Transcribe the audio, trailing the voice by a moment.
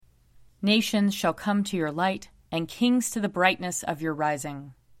Nations shall come to your light, and kings to the brightness of your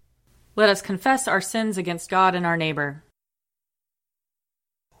rising. Let us confess our sins against God and our neighbor.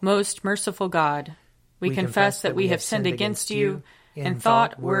 Most merciful God, we confess that we have sinned against you in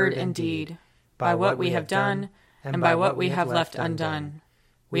thought, word, and deed, by what we have done and by what we have left undone.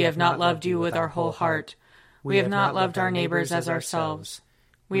 We have not loved you with our whole heart. We have not loved our neighbors as ourselves.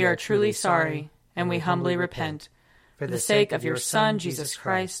 We are truly sorry, and we humbly repent. For the sake of your Son, Jesus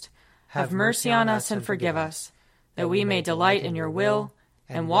Christ, have mercy on us and forgive us, that we may delight in your will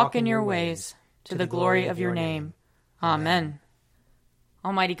and walk in your ways, to the glory of your name. Amen.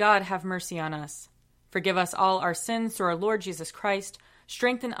 Almighty God, have mercy on us. Forgive us all our sins through our Lord Jesus Christ.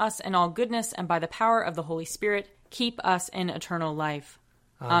 Strengthen us in all goodness, and by the power of the Holy Spirit, keep us in eternal life.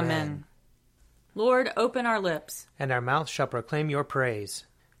 Amen. Lord, open our lips, and our mouth shall proclaim your praise.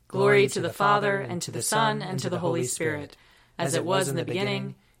 Glory to the Father, and to the Son, and to the Holy Spirit, as it was in the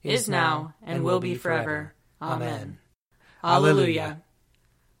beginning, is now, and will be forever. Amen. Alleluia.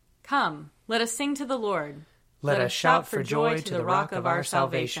 Come, let us sing to the Lord. Let us shout for joy to the rock of our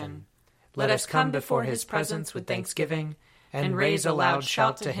salvation. Let us come before his presence with thanksgiving, and raise a loud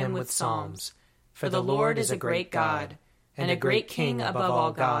shout to him with psalms. For the Lord is a great God, and a great King above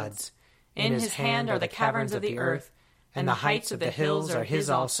all gods. In his hand are the caverns of the earth, and the heights of the hills are his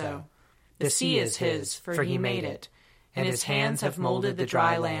also. The sea is his, for he made it, and his hands have molded the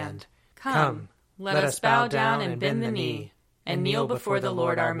dry land. Come, let us bow down and bend the knee, and kneel before the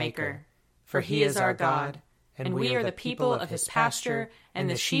Lord our Maker. For he is our God, and we are the people of his pasture and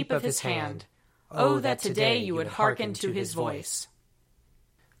the sheep of his hand. Oh, that today you would hearken to his voice.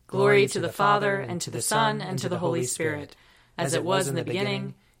 Glory to the Father, and to the Son, and to the Holy Spirit, as it was in the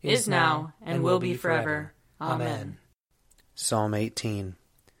beginning, is now, and will be forever. Amen. Psalm 18.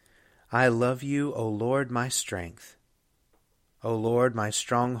 I love you, O Lord, my strength. O Lord, my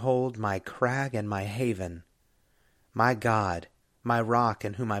stronghold, my crag, and my haven, my God, my rock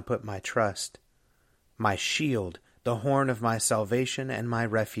in whom I put my trust, my shield, the horn of my salvation, and my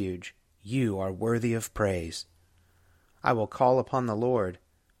refuge, you are worthy of praise. I will call upon the Lord,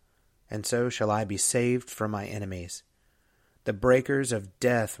 and so shall I be saved from my enemies. The breakers of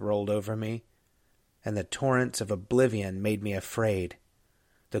death rolled over me, and the torrents of oblivion made me afraid.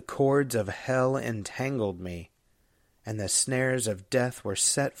 The cords of hell entangled me, and the snares of death were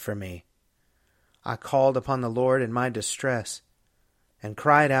set for me. I called upon the Lord in my distress, and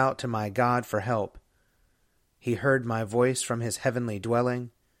cried out to my God for help. He heard my voice from his heavenly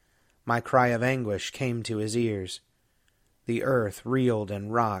dwelling. My cry of anguish came to his ears. The earth reeled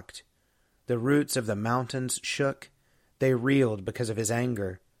and rocked. The roots of the mountains shook. They reeled because of his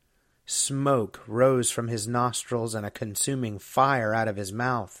anger. Smoke rose from his nostrils, and a consuming fire out of his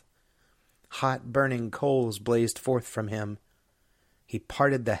mouth. Hot burning coals blazed forth from him. He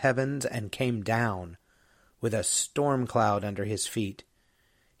parted the heavens and came down, with a storm cloud under his feet.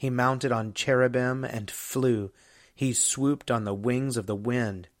 He mounted on cherubim and flew. He swooped on the wings of the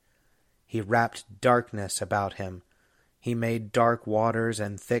wind. He wrapped darkness about him. He made dark waters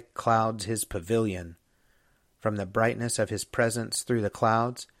and thick clouds his pavilion. From the brightness of his presence through the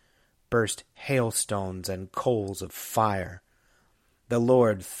clouds burst hailstones and coals of fire. The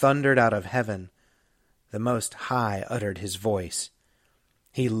Lord thundered out of heaven. The Most High uttered his voice.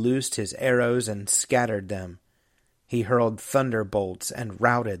 He loosed his arrows and scattered them. He hurled thunderbolts and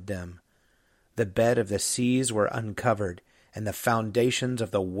routed them. The bed of the seas were uncovered, and the foundations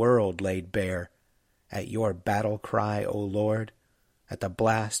of the world laid bare. At your battle cry, O Lord, at the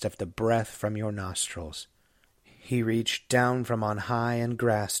blast of the breath from your nostrils. He reached down from on high and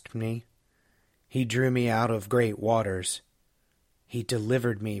grasped me. He drew me out of great waters. He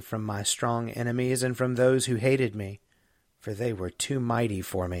delivered me from my strong enemies and from those who hated me, for they were too mighty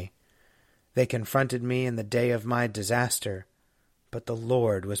for me. They confronted me in the day of my disaster, but the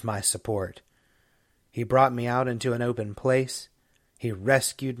Lord was my support. He brought me out into an open place. He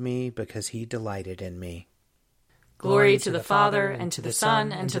rescued me because he delighted in me. Glory to the Father, and to the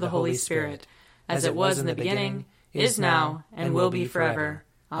Son, and to the Holy Spirit, as it was in the beginning, is now, and will be forever.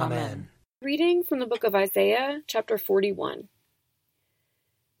 Amen. Reading from the book of Isaiah, chapter 41.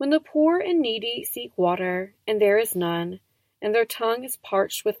 When the poor and needy seek water, and there is none, and their tongue is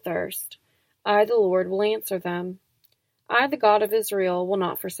parched with thirst, I, the Lord, will answer them. I, the God of Israel, will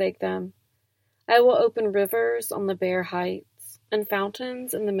not forsake them. I will open rivers on the bare heights, and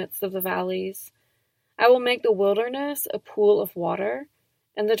fountains in the midst of the valleys. I will make the wilderness a pool of water,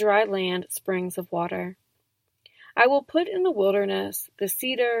 and the dry land springs of water. I will put in the wilderness the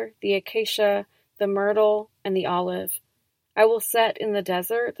cedar, the acacia, the myrtle, and the olive. I will set in the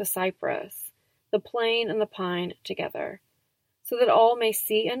desert the cypress, the plane and the pine together, so that all may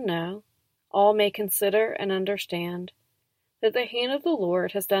see and know all may consider and understand that the hand of the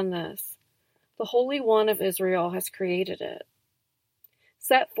Lord has done this. The Holy One of Israel has created it.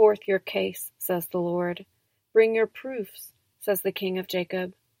 Set forth your case, says the Lord. Bring your proofs, says the King of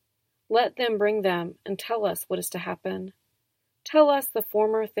Jacob. Let them bring them and tell us what is to happen. Tell us the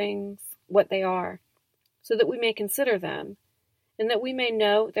former things, what they are, so that we may consider them, and that we may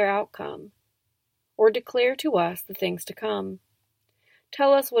know their outcome. Or declare to us the things to come.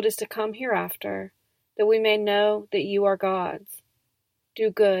 Tell us what is to come hereafter, that we may know that you are gods.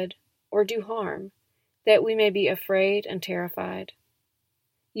 Do good, or do harm, that we may be afraid and terrified.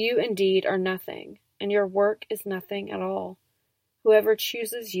 You indeed are nothing, and your work is nothing at all. Whoever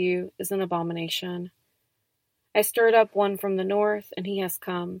chooses you is an abomination. I stirred up one from the north, and he has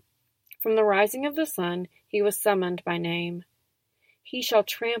come. From the rising of the sun he was summoned by name. He shall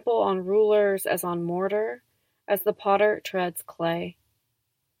trample on rulers as on mortar, as the potter treads clay.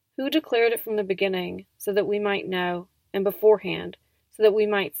 Who declared it from the beginning, so that we might know, and beforehand, so that we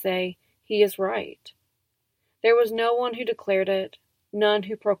might say, he is right? There was no one who declared it, none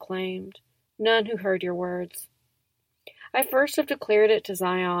who proclaimed, none who heard your words. I first have declared it to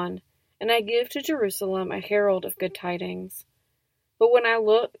Zion, and I give to Jerusalem a herald of good tidings. But when I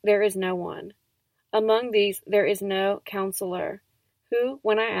look, there is no one. Among these there is no counselor, who,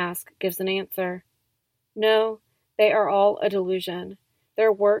 when I ask, gives an answer. No, they are all a delusion.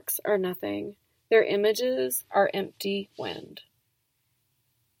 Their works are nothing. Their images are empty wind.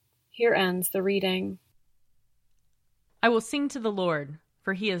 Here ends the reading. I will sing to the Lord,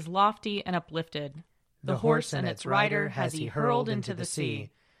 for he is lofty and uplifted. The horse and its rider has he hurled into the sea.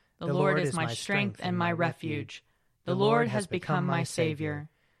 The Lord is my strength and my refuge. The Lord has become my Savior.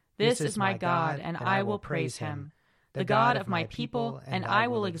 This is my God, and I will praise him. The God of my people, and I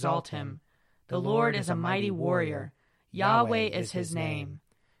will exalt him. The Lord is a mighty warrior. Yahweh is his name.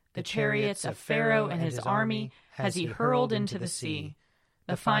 The chariots of Pharaoh and his army has he hurled into the sea.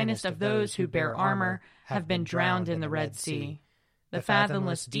 The finest of those who bear armor have been drowned in the Red Sea. The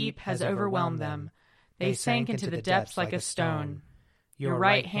fathomless deep has overwhelmed them. They sank into the depths like a stone. Your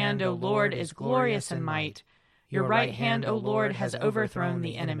right hand, O Lord, is glorious in might. Your right hand, O Lord, has overthrown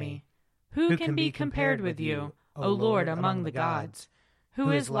the enemy. Who can be compared with you, O Lord, among the gods?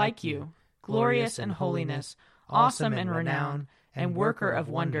 Who is like you, glorious in holiness, awesome in renown, and worker of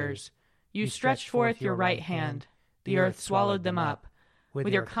wonders? You stretched forth your right hand. The earth swallowed them up. With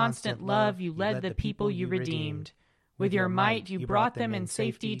your constant love you led the people you redeemed. With your might you brought them in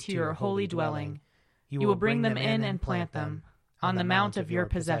safety to your holy dwelling. You will bring them in and plant them on the mount of your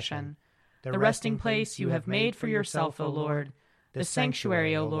possession, the resting place you have made for yourself, O Lord, the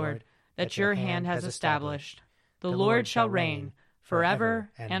sanctuary, O Lord, that your hand has established. The Lord shall reign forever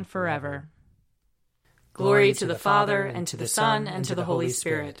and forever. Glory to the Father, and to the Son, and to the Holy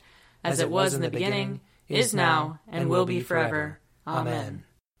Spirit, as it was in the beginning, is now, and will be forever. Amen.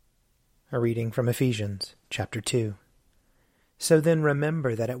 A reading from Ephesians, chapter 2. So then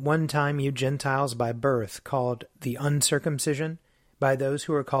remember that at one time you Gentiles by birth, called the uncircumcision, by those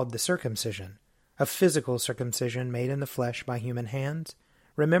who are called the circumcision, a physical circumcision made in the flesh by human hands,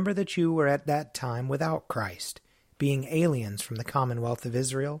 remember that you were at that time without Christ, being aliens from the commonwealth of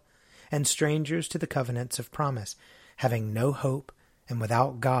Israel, and strangers to the covenants of promise, having no hope and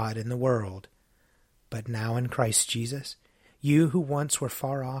without God in the world. But now in Christ Jesus, you who once were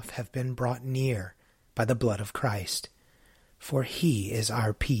far off have been brought near by the blood of Christ. For he is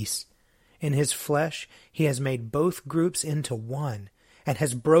our peace. In his flesh he has made both groups into one, and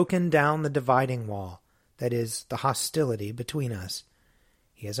has broken down the dividing wall, that is, the hostility between us.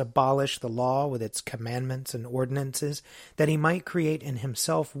 He has abolished the law with its commandments and ordinances, that he might create in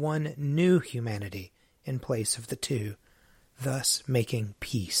himself one new humanity in place of the two, thus making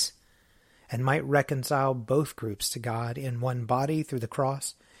peace, and might reconcile both groups to God in one body through the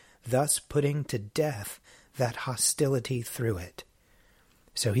cross, thus putting to death that hostility through it.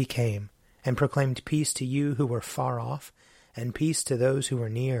 So he came and proclaimed peace to you who were far off, and peace to those who were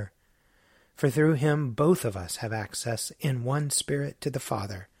near. For through him both of us have access in one Spirit to the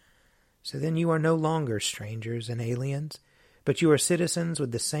Father. So then you are no longer strangers and aliens, but you are citizens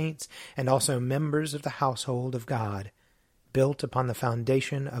with the saints and also members of the household of God, built upon the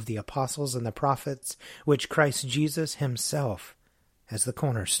foundation of the apostles and the prophets, which Christ Jesus himself as the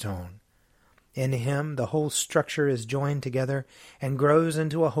cornerstone. In him the whole structure is joined together and grows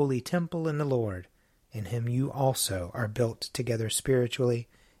into a holy temple in the Lord. In him you also are built together spiritually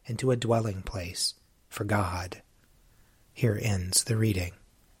into a dwelling place for God. Here ends the reading.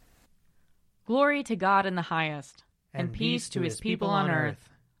 Glory to God in the highest, and peace to his people on earth.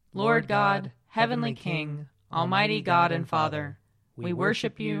 Lord God, heavenly King, almighty God and Father, We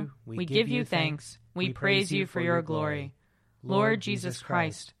worship you, we give you thanks, we praise you for your glory. Lord Jesus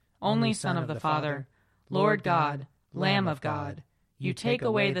Christ, only Son of the Father, Lord God, Lamb of God, you take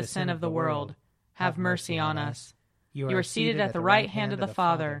away the sin of the world. Have mercy on us. You are seated at the right hand of the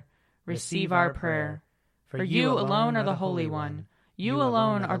Father. Receive our prayer. For you alone are the Holy One. You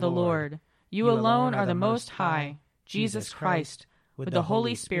alone are the Lord. You alone are the Most High, Jesus Christ, with the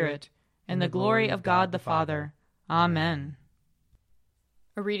Holy Spirit, in the glory of God the Father. Amen.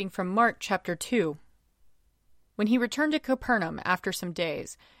 A reading from Mark chapter 2. When he returned to Capernaum after some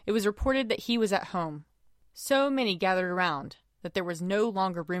days, it was reported that he was at home. So many gathered around that there was no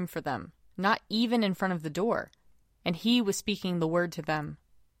longer room for them, not even in front of the door, and he was speaking the word to them.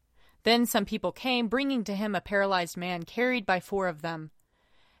 Then some people came, bringing to him a paralyzed man carried by 4 of them.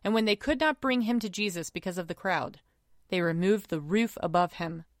 And when they could not bring him to Jesus because of the crowd, they removed the roof above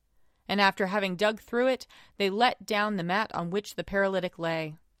him. And after having dug through it, they let down the mat on which the paralytic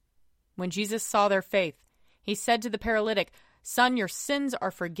lay. When Jesus saw their faith, he said to the paralytic, "Son, your sins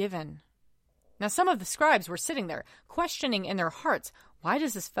are forgiven." Now some of the scribes were sitting there, questioning in their hearts, "Why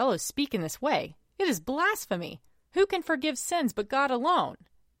does this fellow speak in this way? It is blasphemy. Who can forgive sins but God alone?"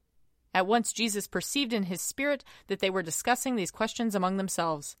 At once Jesus perceived in his spirit that they were discussing these questions among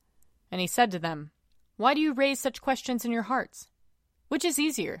themselves. And he said to them, "Why do you raise such questions in your hearts? Which is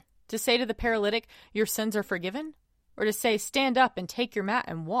easier, to say to the paralytic, 'Your sins are forgiven,' or to say, 'Stand up and take your mat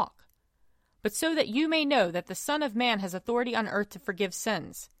and walk'? But so that you may know that the Son of Man has authority on earth to forgive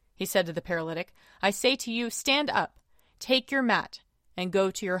sins," he said to the paralytic, "I say to you, stand up, take your mat, and go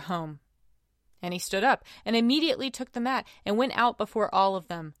to your home." And he stood up, and immediately took the mat, and went out before all of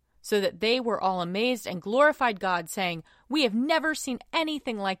them, so that they were all amazed and glorified God, saying, "We have never seen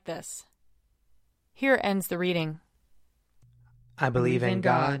anything like this." Here ends the reading. I believe in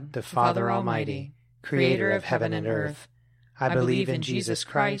God, the Father Almighty, creator of heaven and earth. I believe in Jesus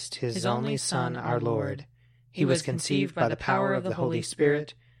Christ, his only Son, our Lord. He was conceived by the power of the Holy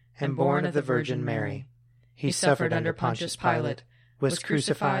Spirit and born of the Virgin Mary. He suffered under Pontius Pilate, was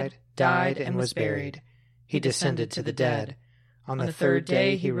crucified, died, and was buried. He descended to the dead. On the 3rd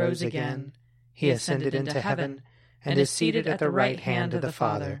day he rose again. He ascended into heaven and is seated at the right hand of the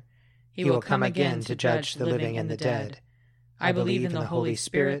Father. He will come again to judge the living and the dead. I believe in the Holy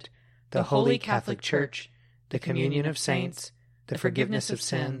Spirit, the Holy Catholic Church, the communion of saints, the forgiveness of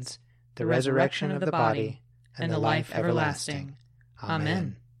sins, the resurrection of the body, and the life everlasting.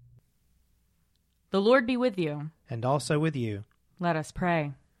 Amen. The Lord be with you. And also with you. Let us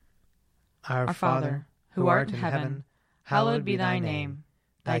pray. Our Father, who art in heaven, hallowed be thy name.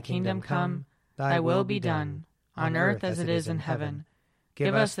 Thy kingdom come, thy will be done, on earth as it is in heaven.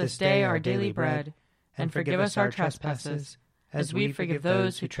 Give us this day our daily bread, and forgive us our trespasses, as we forgive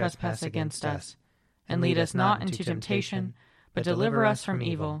those who trespass against us. And lead us not into temptation, but deliver us from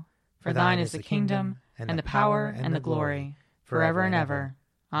evil. For thine is the kingdom, and the power, and the glory, forever and ever.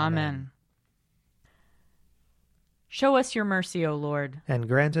 Amen. Show us your mercy, O Lord. And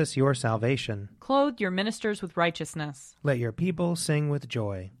grant us your salvation. Clothe your ministers with righteousness. Let your people sing with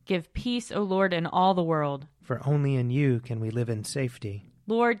joy. Give peace, O Lord, in all the world. For only in you can we live in safety.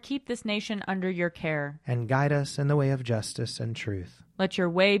 Lord, keep this nation under your care. And guide us in the way of justice and truth. Let your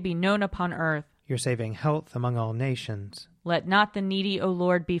way be known upon earth. Your saving health among all nations. Let not the needy, O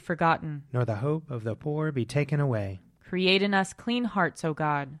Lord, be forgotten. Nor the hope of the poor be taken away. Create in us clean hearts, O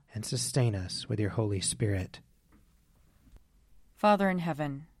God. And sustain us with your Holy Spirit. Father in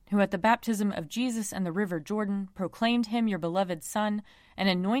heaven, who at the baptism of Jesus in the river Jordan proclaimed him your beloved Son and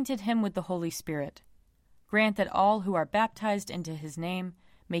anointed him with the Holy Spirit, grant that all who are baptized into his name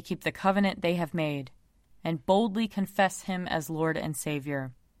may keep the covenant they have made, and boldly confess him as Lord and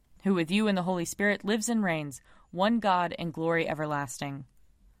Savior, who with you in the Holy Spirit lives and reigns, one God in glory everlasting.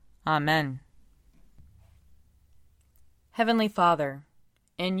 Amen. Heavenly Father,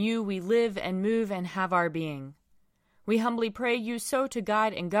 in you we live and move and have our being. We humbly pray you so to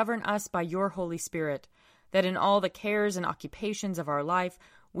guide and govern us by your Holy Spirit, that in all the cares and occupations of our life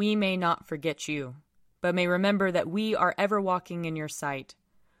we may not forget you, but may remember that we are ever walking in your sight.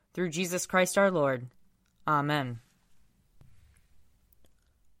 Through Jesus Christ our Lord. Amen.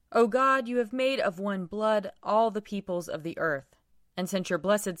 O God, you have made of one blood all the peoples of the earth, and sent your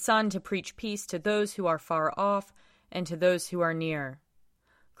blessed Son to preach peace to those who are far off and to those who are near.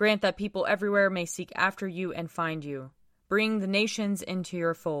 Grant that people everywhere may seek after you and find you. Bring the nations into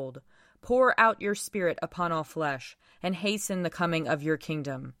your fold. Pour out your Spirit upon all flesh, and hasten the coming of your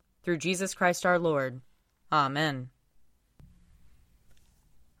kingdom. Through Jesus Christ our Lord. Amen.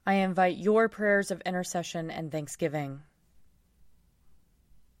 I invite your prayers of intercession and thanksgiving.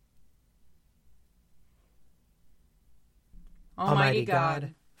 Almighty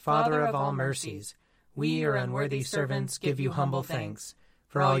God, Father of all mercies, we, your unworthy servants, give you humble thanks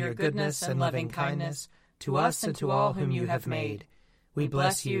for all your goodness and loving kindness to us and to all whom you have made. We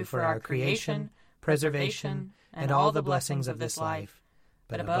bless you for our creation, preservation, and all the blessings of this life,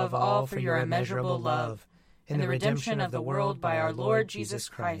 but above all for your immeasurable love in the redemption of the world by our Lord Jesus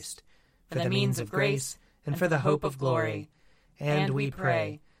Christ, for the means of grace and for the hope of glory. And we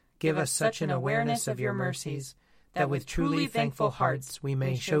pray, give us such an awareness of your mercies that with truly thankful hearts we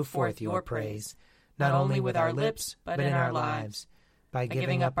may show forth your praise, not only with our lips, but in our lives, by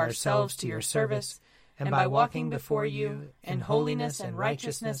giving up ourselves to your service, and by walking before you in holiness and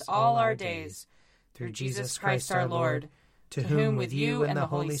righteousness all our days, through Jesus Christ our Lord, to whom with you and the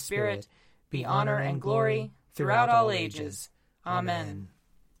Holy Spirit be honor and glory throughout all ages. Amen.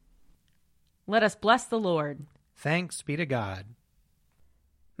 Let us bless the Lord. Thanks be to God.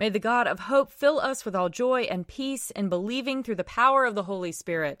 May the God of hope fill us with all joy and peace in believing through the power of the Holy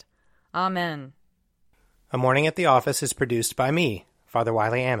Spirit. Amen. A Morning at the Office is produced by me, Father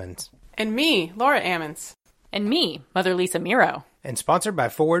Wiley Ammons. And me, Laura Ammons. And me, Mother Lisa Meirow. And sponsored by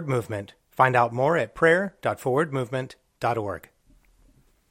Forward Movement. Find out more at prayer.forwardmovement.org.